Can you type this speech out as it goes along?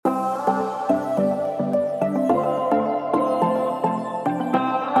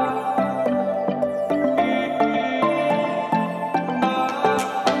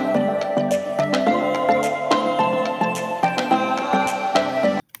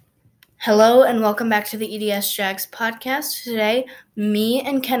Hello and welcome back to the EDS Jags podcast. Today, me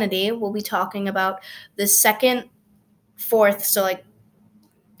and Kennedy will be talking about the second fourth, so like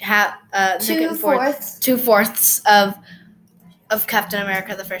second fourth, 2/4 of Captain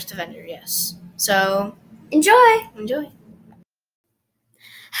America: The First Avenger. Yes. So Enjoy!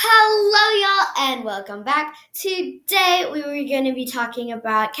 Hello, y'all, and welcome back. Today, we were going to be talking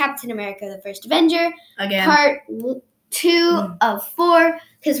about Captain America: The First Avenger, again, part 2 of 4,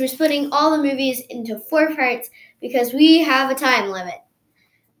 because we're splitting all the movies into 4 parts because we have a time limit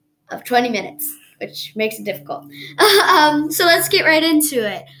of 20 minutes, which makes it difficult. So let's get right into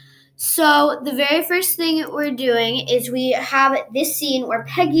it. So the very first thing we're doing is we have this scene where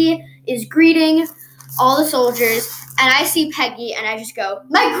Peggy is greeting all the soldiers, and I see Peggy, and I just go,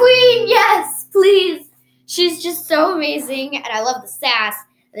 "My queen, yes, please." She's just so amazing, and I love the sass.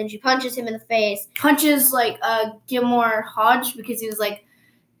 And then she punches him in the face. Punches Gilmore Hodge because he was like,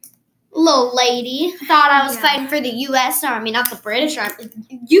 "Little lady, thought I was fighting for the U.S. Army, not the British Army.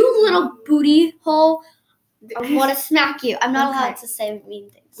 You little booty hole. I want to smack you. I'm not allowed to say mean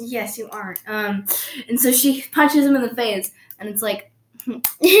things." Yes, you aren't. And so she punches him in the face, and it's like,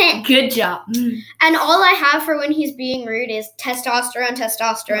 good job. And all I have for when he's being rude is testosterone.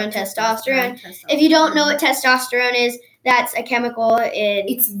 If you don't know what testosterone is, that's a chemical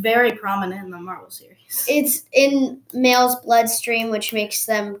It's very prominent in the Marvel series. It's in males' bloodstream, which makes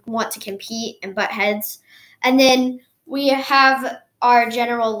them want to compete and butt heads. And then we have our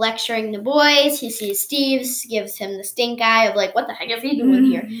general lecturing the boys. He sees Steve, gives him the stink eye of like, what the heck is he doing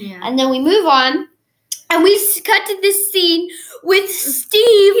here? Yeah. And then we move on. And we cut to this scene with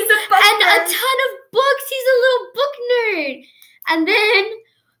Steve and a ton of books. He's a little book nerd. And then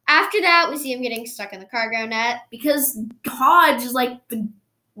after that, we see him getting stuck in the cargo net. Because Hodge is like the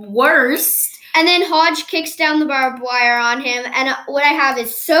worst. And then Hodge kicks down the barbed wire on him. And what I have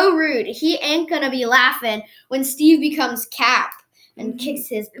is so rude. He ain't going to be laughing when Steve becomes Cap and kicks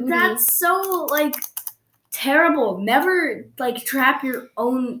his booty. That's so, terrible. Never, trap your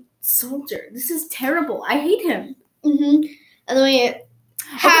own soldier. This is terrible. I hate him. And then we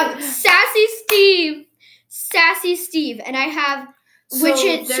have Sassy Steve. And I have,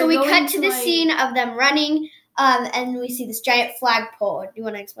 so we cut to the scene of them running, and we see this giant flagpole. Do you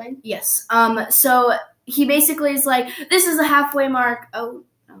want to explain? Yes. So he basically is like, this is a halfway mark. Oh,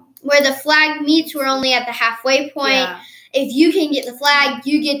 no. Where the flag meets, we're only at the halfway point. Yeah. If you can get the flag,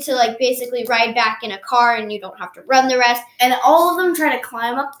 you get to basically ride back in a car and you don't have to run the rest. And all of them try to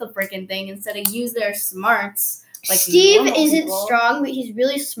climb up the freaking thing instead of use their smarts. Steve isn't strong, but he's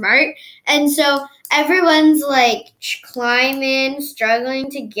really smart. And so everyone's climbing, struggling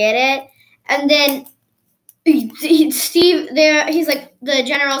to get it. And then Steve there, he's like, the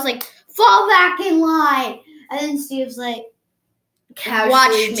general's like, fall back in line. And then Steve's like,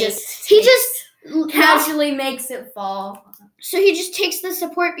 watch me. He just casually makes it fall. So he just takes the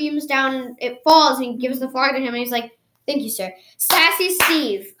support beams down and it falls and he gives the flag to him and he's like, thank you, sir. Sassy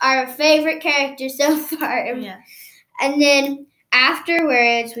Steve, our favorite character so far. Yeah. And then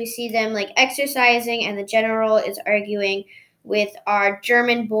afterwards we see them exercising and the general is arguing with our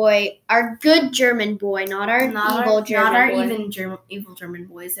German boy, our good German boy, not our evil German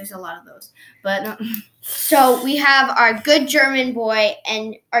boys. There's a lot of those. But no. So we have our good German boy,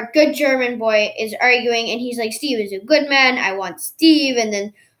 and our good German boy is arguing, and he's like, Steve is a good man, I want Steve. And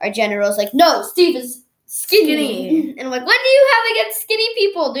then our general's like, no, Steve is skinny. And I'm like, what do you have against skinny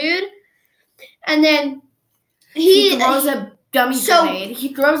people, dude? And then he throws a dummy grenade.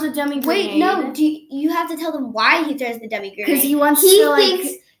 He throws a dummy grenade. Wait, no. You have to tell them why he throws the dummy grenade. Because he wants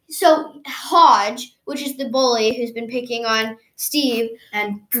to, So Hodge, which is the bully who's been picking on Steve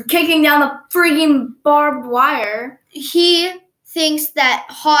and kicking down the freaking barbed wire, he thinks that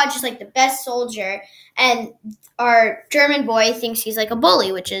Hodge is the best soldier, and our German boy thinks he's a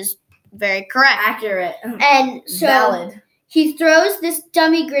bully, which is very correct. Accurate. And so valid. He throws this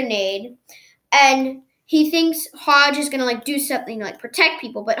dummy grenade, and he thinks Hodge is going to do something protect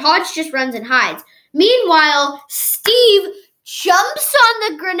people, but Hodge just runs and hides. Meanwhile, Steve jumps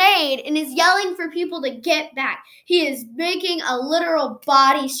on the grenade and is yelling for people to get back. He is making a literal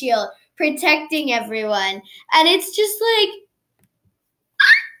body shield, protecting everyone. And it's just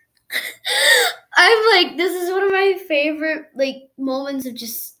I'm this is one of my favorite moments of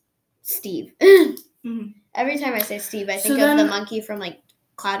just Steve. Every time I say Steve, I think of the monkey from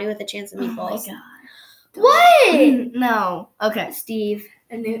Cloudy with a Chance of Meatballs. Oh my god. What? No. Okay. Steve.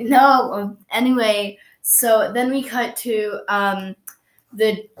 No. Anyway, so then we cut to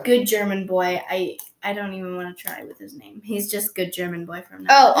the good German boy. I don't even want to try with his name. He's just good German boy from now.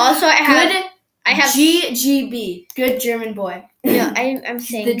 Oh, also I I have GGB, good German boy. No, I'm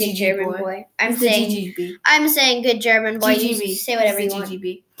saying The good GG German boy. boy. He's the GGB. I'm saying good German boy. GGB. You say whatever He's you the want.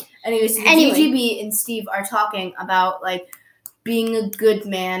 GGB. Anyways, the GGB and Steve are talking about like being a good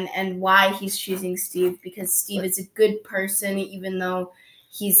man and why he's choosing Steve, because Steve is a good person, even though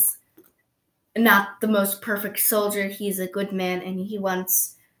he's not the most perfect soldier. He's a good man, and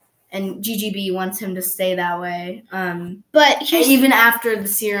and GGB wants him to stay that way. But even after the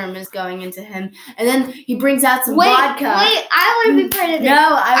serum is going into him, and then he brings out some vodka. Wait, I want to be part of this.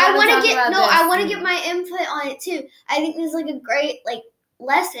 No, I want to get my input on it too. I think this is like a great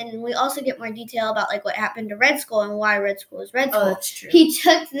lesson, and we also get more detail about like what happened to Red Skull and why Red Skull is Red Skull. Oh, that's true. He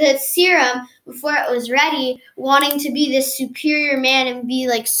took the serum before it was ready, wanting to be this superior man and be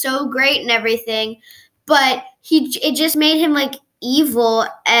like so great and everything, but it just made him like evil.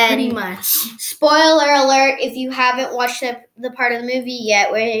 And pretty much. Spoiler alert, if you haven't watched the part of the movie yet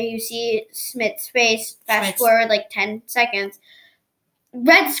where you see Smith's face, fast forward like 10 seconds,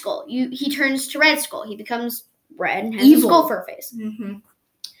 Red Skull, he turns to Red Skull. He becomes red and has evil. A skull for a face. Mm-hmm.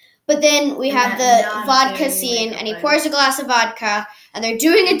 But then we have the vodka scene, and he pours a glass of vodka, and they're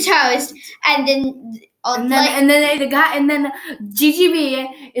doing a toast, and then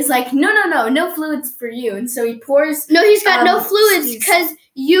GGB is like, no fluids for you, and so he pours. No, he's got no fluids because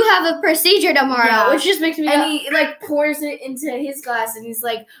you have a procedure tomorrow, which just makes me. And he like pours it into his glass, and he's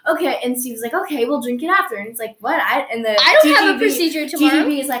like, okay, and Steve's like, okay, we'll drink it after, and he's like, what? I don't have a procedure tomorrow.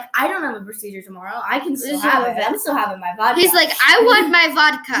 GGB is like, I don't have a procedure tomorrow. I can still have it. I'm still having my vodka. He's like, I want my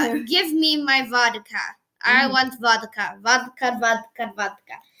vodka. Give me my vodka. I want vodka. Vodka.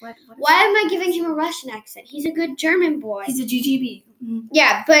 Why am I giving him a Russian accent? He's a good German boy. He's a GGB. Mm-hmm.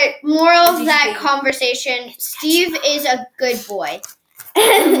 Yeah, but moral of that conversation, Steve is a good boy.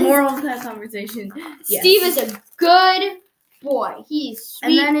 Moral of that conversation. Yes. Steve is a good boy. He's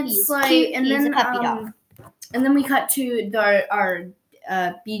sweet. And then it's cute. And then a puppy dog. And then we cut to our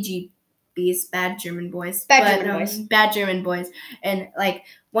BGBs, bad German boys. Bad German boys. And like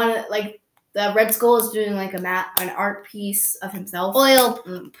the Red Skull is doing like an art piece of himself.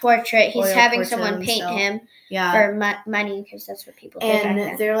 Oil portrait. He's having someone paint him for money, because that's what people do.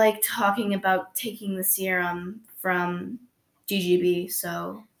 And they're like talking about taking the serum from GGB,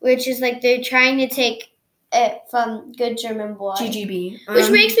 so. Which is like they're trying to take it from good German boy. GGB. Which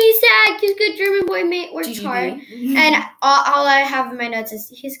makes me sad, because good German boy works GGB. Hard. And all I have in my notes is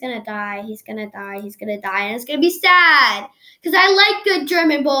he's going to die, he's going to die, he's going to die. And it's going to be sad, because I like good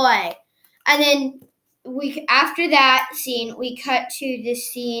German boy. And then after that scene, we cut to this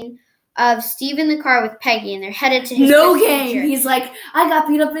scene of Steve in the car with Peggy, and they're headed to his game. He's like, I got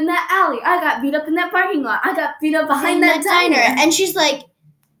beat up in that alley. I got beat up in that parking lot. I got beat up behind that diner. And she's like,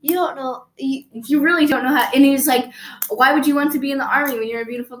 you don't know. You really don't know how. And he's like, why would you want to be in the army when you're a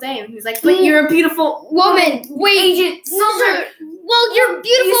beautiful dame? And he's like, but you're a beautiful woman. Wait, agent, soldier. Well, you're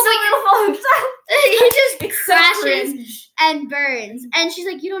beautiful. So beautiful. He just crashes and burns. And she's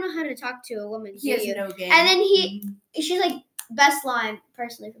like, you don't know how to talk to a woman, do you? No game. And then she's like, best line,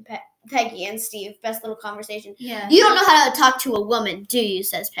 personally, from Peggy and Steve. Best little conversation. Yeah. You don't know how to talk to a woman, do you?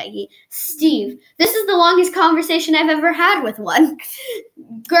 Says Peggy. Steve, this is the longest conversation I've ever had with one.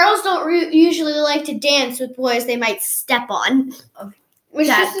 Girls don't usually like to dance with boys they might step on. Which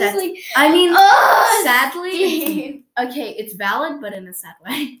is like, I mean, sadly, okay, it's valid, but in a sad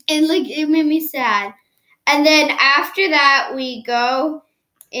way. And like, it made me sad. And then after that, we go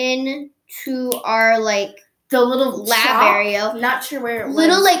into our like the little lab area. Not sure where it was.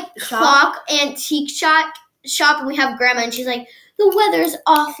 Little like clock antique shop, and we have Grandma, and she's like, the weather's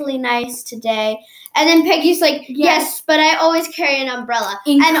awfully nice today. And then Peggy's like, yes, but I always carry an umbrella.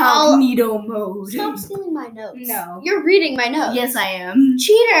 Incognito mode. Stop stealing my notes. No. You're reading my notes. Yes, I am.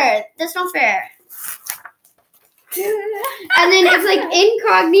 Cheater. That's not fair. And then it's like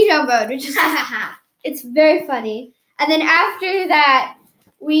incognito mode, which is it's very funny. And then after that,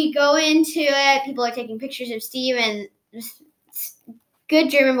 we go into it. People are taking pictures of Steve, and good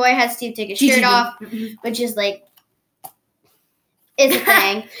German boy has Steve take his shirt off, which is like, it's a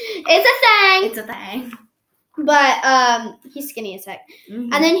thing. It's a thing. But he's skinny as heck.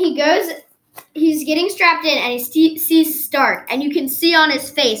 Mm-hmm. And then he's getting strapped in, and he sees Stark, and you can see on his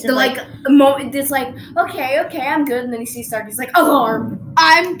face. It's like, okay, I'm good. And then he sees Stark, he's like, alarm.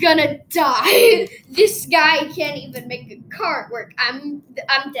 I'm gonna die. This guy can't even make a cart work. I'm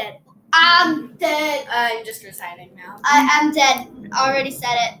dead. I'm dead. I'm just resigning now. I'm dead. Already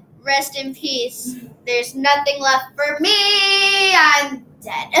said it. Rest in peace. There's nothing left for me. I'm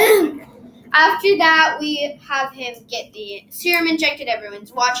dead. After that, we have him get the serum injected.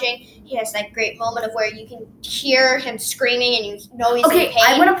 Everyone's watching. He has that great moment of where you can hear him screaming and you know he's in pain.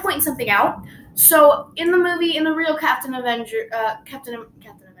 I want to point something out. So in the movie, in the real Captain America,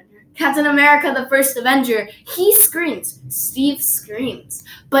 the First Avenger, he screams. Steve screams.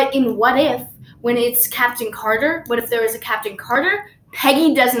 But in What If, when it's Captain Carter, what if there was a Captain Carter?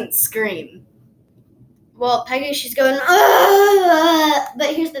 Peggy doesn't scream. Well, Peggy, she's going, ugh!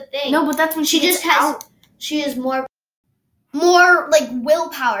 But here's the thing. No, but that's when she has more like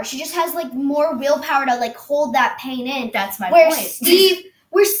willpower. She just has like more willpower to like hold that pain in. That's my point.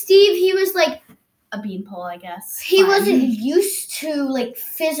 Where Steve, he was like a beanpole, I guess. He wasn't used to like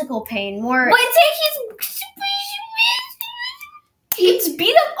physical pain. More. But he gets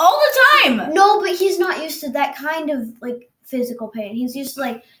beat up all the time. No, but he's not used to that kind of like physical pain. He's used to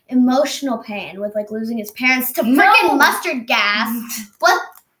like emotional pain with like losing his parents to freaking mustard gas. Whatever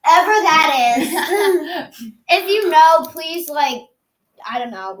that is. If you know, please like, I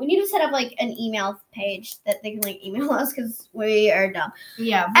don't know. We need to set up like an email page that they can like email us because we are dumb.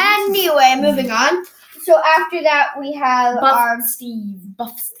 Yeah. Anyway, moving on. So after that, we have Buff Steve.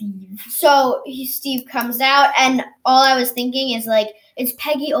 So Steve comes out, and all I was thinking is like, it's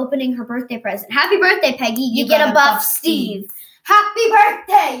Peggy opening her birthday present. Happy birthday, Peggy! You get a Buff Steve. Happy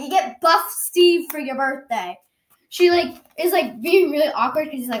birthday! You get Buff Steve for your birthday. She like is like being really awkward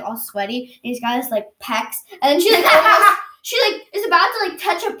because he's like all sweaty and he's got his like pecs, and then she like she like is about to like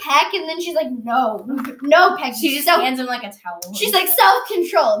touch a pec, and then she's like, no, Peggy. She just hands him like a towel. She's like,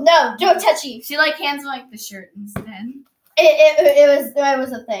 self-control. No, don't touch you. She like hands him like the shirt instead. It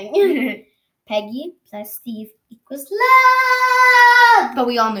was a thing. Peggy plus Steve equals love. But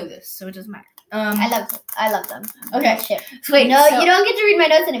we all knew this, so it doesn't matter. I love them. Okay. Wait, no, you don't get to read my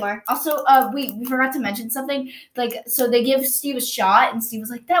notes anymore. Also, we forgot to mention something. Like, so they give Steve a shot, and Steve was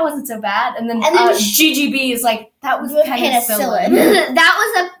like, "That wasn't so bad." And then GGB is like, "That was penicillin." That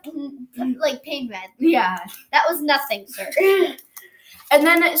was a like pain med. Yeah, that was nothing, sir. And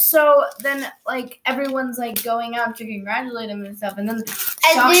then, like, everyone's, like, going out to congratulate him and stuff. And then,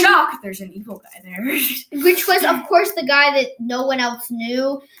 shock, there's an evil guy there. Which was, of course, the guy that no one else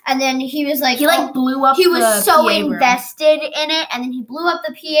knew. And then he was, like... He, blew up the PA room. He was so invested in it. And then he blew up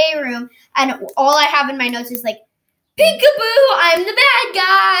the PA room. And all I have in my notes is, like, peekaboo, I'm the bad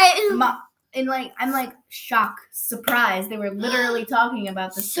guy. And, I'm, like, shocked, surprised. They were literally talking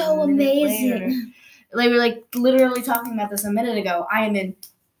about this. So amazing. They were, like, literally talking about this a minute ago. I am in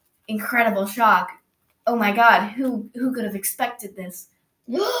incredible shock. Oh, my God. Who could have expected this?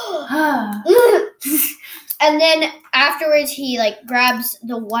 And then afterwards, he, like, grabs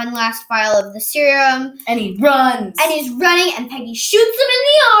the one last vial of the serum. And he runs. And he's running, and Peggy shoots him in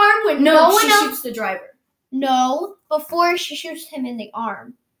the arm when no one else... shoots the driver. No, before she shoots him in the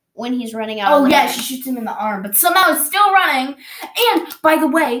arm when he's running out. Oh, yeah, she shoots him in the arm. But somehow he's still running. And, by the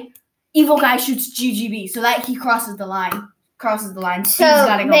way... Evil guy shoots GGB so that he crosses the line. So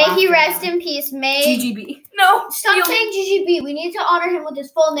may he rest in peace. GGB. No. Stop saying GGB. We need to honor him with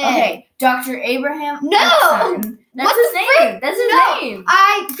his full name. Okay. Dr. Abraham. No. That's his name. That's his name.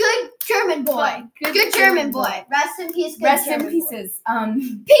 Good German boy. Good German boy. Rest in peace. Good rest German in pieces. Boy.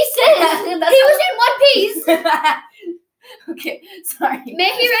 Pieces. He was in one piece. Okay. Sorry. May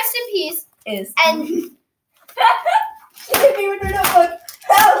he rest in peace. And. She hit me with her notebook.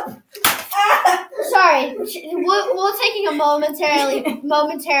 Help! Sorry, we're taking a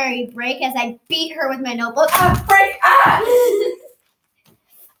momentary break as I beat her with my notebook. Break!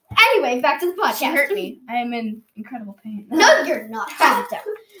 Anyway, back to the podcast. She hurt me. I am in incredible pain. No, you're not.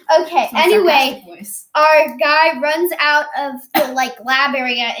 Okay. Anyway, our guy runs out of the lab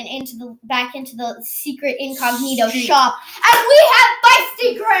area and back into the secret incognito shop, and we have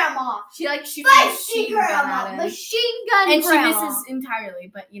Feisty Grandma. She shoots Feisty Grandma, machine gun and Grandma. She misses entirely,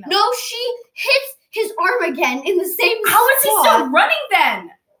 but you know. No, she hits his arm again in the same spot. How is he still running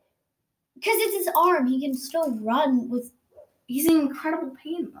then? Because it's his arm. He can still run with. He's in incredible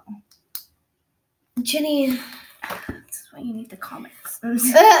pain though. Jenny. That's why you need the comics. Or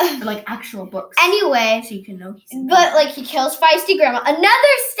actual books. Anyway. So you can know he's but he kills Feisty Grandma.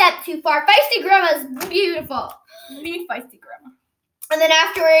 Another step too far. Feisty Grandma's beautiful. You need Feisty Grandma. And then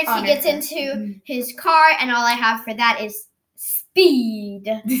afterwards he gets into his car, and all I have for that is speed.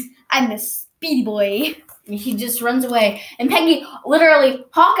 I'm a speedy boy. He just runs away. And Peggy literally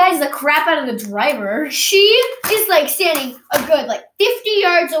Hawkeye's the crap out of the driver. She is standing a good 50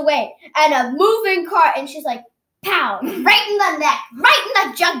 yards away and a moving car, and she's like, pow, right in the neck, right in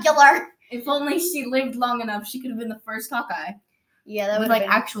the jugular. If only she lived long enough, she could have been the first Hawkeye. Yeah, that would have been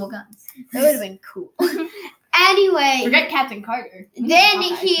actual guns. That would have been cool. Anyway, forget Captain Carter. Then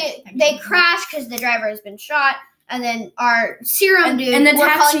they crash because the driver has been shot. And then our serum dude and the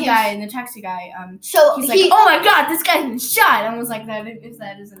taxi guy, so he's like, oh my God, this guy's been shot. I was like, that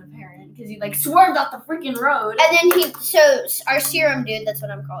isn't apparent. because he like swerved off the freaking road. And then our serum dude, that's what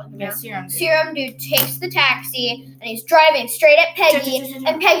I'm calling him now. Serum dude takes the taxi and he's driving straight at Peggy,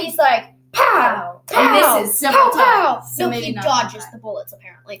 and Peggy's like, pow, pow, and misses several times. So he dodges the bullets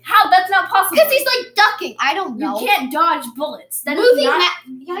apparently. How? That's not possible. Because he's like ducking. I don't know. You can't dodge bullets. Yeah,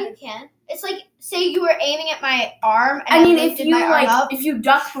 you can. It's like, say you were aiming at my arm. And if you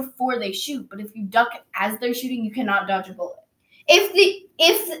duck before they shoot, but if you duck as they're shooting, you cannot dodge a bullet.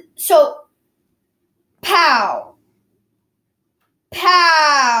 Pow,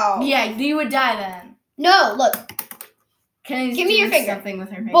 pow. Yeah, you would die then. No, look. Can give me your finger? Something with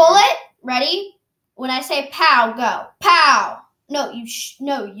her finger. Bullet. Ready? When I say pow, go. Pow. No,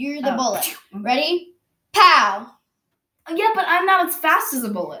 you're the bullet. Ready? Pow. Yeah, but I'm not as fast as a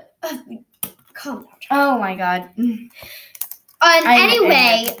bullet. Calm down. Oh my god.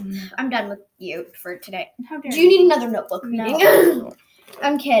 Anyway, I'm done with you for today. Do you need another notebook reading? No.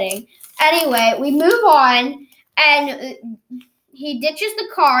 I'm kidding. Anyway, we move on, and he ditches the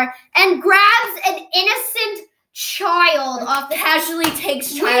car and grabs an innocent child off the casually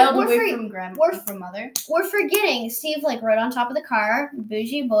takes child away from mother. We're forgetting Steve rode on top of the car,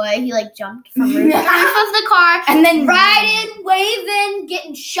 bougie boy. He jumped from roof of the car and then riding, waving,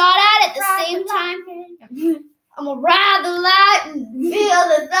 getting shot at the same time. I'm gonna ride the light and feel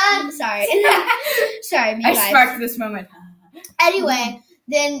the sun. Sorry, I sparked this moment. Anyway.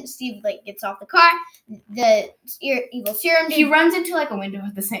 Then Steve gets off the car. The evil serum dude. He runs into a window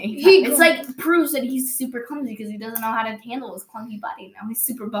at the same time. It's proves that he's super clumsy because he doesn't know how to handle his clunky body now. He's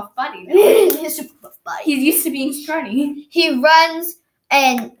super buff body now. He's super buff body. He's used to being scrawny. He runs,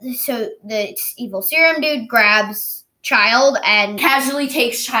 and so the evil serum dude grabs child and casually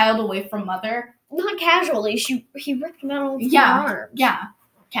takes child away from mother. Not casually. He ripped him out of his arm. Yeah,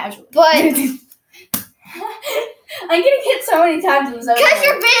 casually. But. I'm getting hit so many times in this episode. Because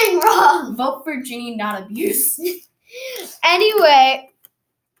you're being wrong. Vote for Ginny, not abuse. Anyway.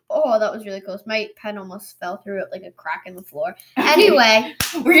 Oh, that was really close. My pen almost fell through it like a crack in the floor. Anyway.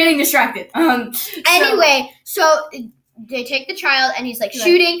 We're getting distracted. So they take the child and he's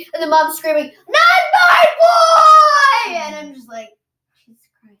shooting and the mom's screaming, "Not my boy!" And I'm just like, Jesus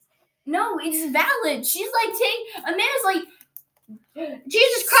Christ. No, it's valid. She's Amanda's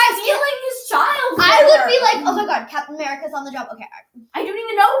Jesus Christ, stealing his child. I would be like, oh my god, Captain America's on the job. Okay. I don't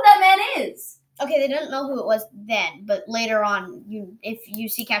even know who that man is. Okay, they didn't know who it was then, but later on, if you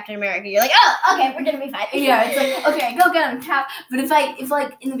see Captain America, you're like, oh, okay, we're gonna be fine. Yeah, it's okay, go get him, Cap. But if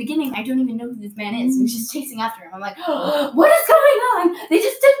in the beginning, I don't even know who this man is, and she's chasing after him, I'm like, oh, what is going on? They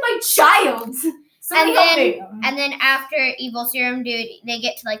just took my child. And then after evil serum dude, they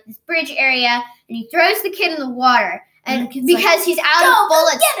get to this bridge area, and he throws the kid in the water. And because he's out of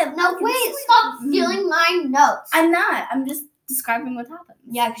bullets. Get him. No, wait, stop stealing my notes. I'm not. I'm just describing what happened.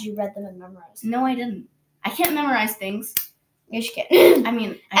 Yeah, because you read them and memorized them. No, I didn't. I can't memorize things. Yes, you can. I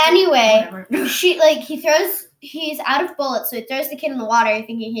mean, anyway, he's out of bullets, so he throws the kid in the water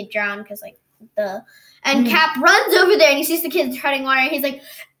thinking he'd drown because, And Cap runs over there and he sees the kid treading water and he's like,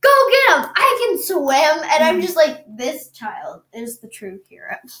 go get him. I can swim. And I'm just like, this child is the true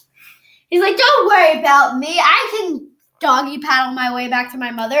hero. He's like, don't worry about me. I can doggy paddle my way back to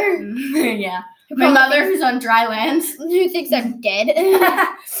my mother. Yeah. My mother who's on dry land. Who thinks I'm dead.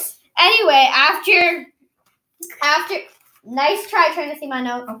 Anyway, after nice trying to see my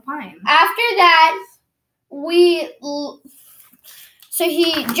notes. Oh, fine. After that,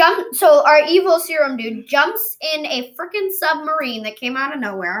 so our evil serum dude jumps in a freaking submarine that came out of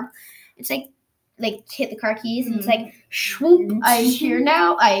nowhere. It's hit the car keys and it's swoop, I'm here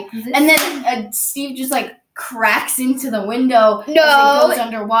now. And then Steve just cracks into the window as it goes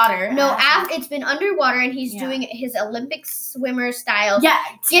underwater. No, it's been underwater and he's doing his Olympic swimmer style. Yeah.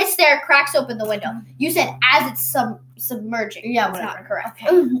 Gets there, cracks open the window. You said as it's submerging. Yeah, whatever. Not correct. Okay.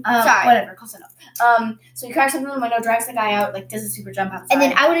 Sorry. Whatever, close enough. So he cracks open the window, drags the guy out, does a super jump outside. And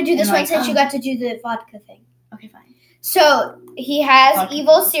then I want to do this one since you got to do the vodka thing. Okay, fine. So he has vodka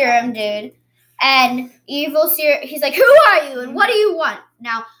evil serum dude. And evil serum, he's like, who are you and what do you want?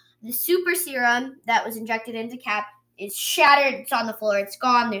 Now, the super serum that was injected into Cap is shattered. It's on the floor. It's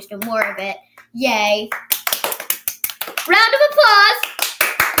gone. There's no more of it. Yay. Round of applause.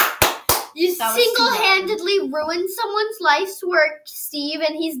 You single-handedly ruined someone's life's work, Steve,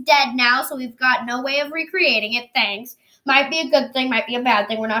 and he's dead now, so we've got no way of recreating it. Thanks. Might be a good thing, might be a bad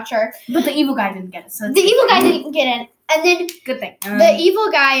thing. We're not sure. But the evil guy didn't get it. So the evil guy didn't get it. And then good thing. The evil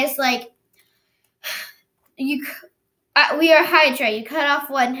guy is like, we are Hydra. You cut off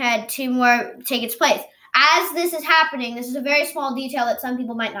one head, two more take its place. As this is happening, this is a very small detail that some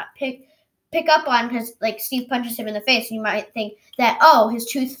people might not pick up on because, Steve punches him in the face, and you might think that, his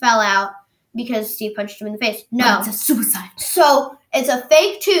tooth fell out, because Steve punched him in the face. No. It's a suicide. So it's a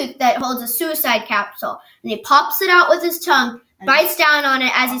fake tooth that holds a suicide capsule. And he pops it out with his tongue, bites down on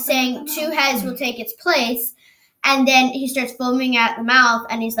it as he's saying 2 heads will take its place. And then he starts foaming at the mouth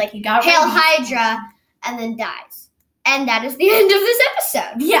and he's like, Hail Hydra, and then dies. And that is the end of this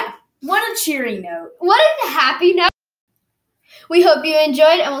episode. Yeah. What a cheery note. What a happy note. We hope you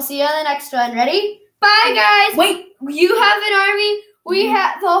enjoyed, and we'll see you on the next one. Ready? Bye, guys. Wait. You have an army. We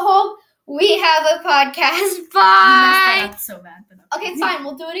have the Hulk. We have a podcast. Bye. You messed that up so bad. But okay, fine.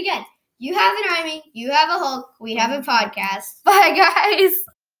 We'll do it again. You have an army. You have a Hulk. We have a podcast. Bye,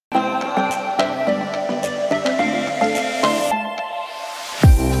 guys.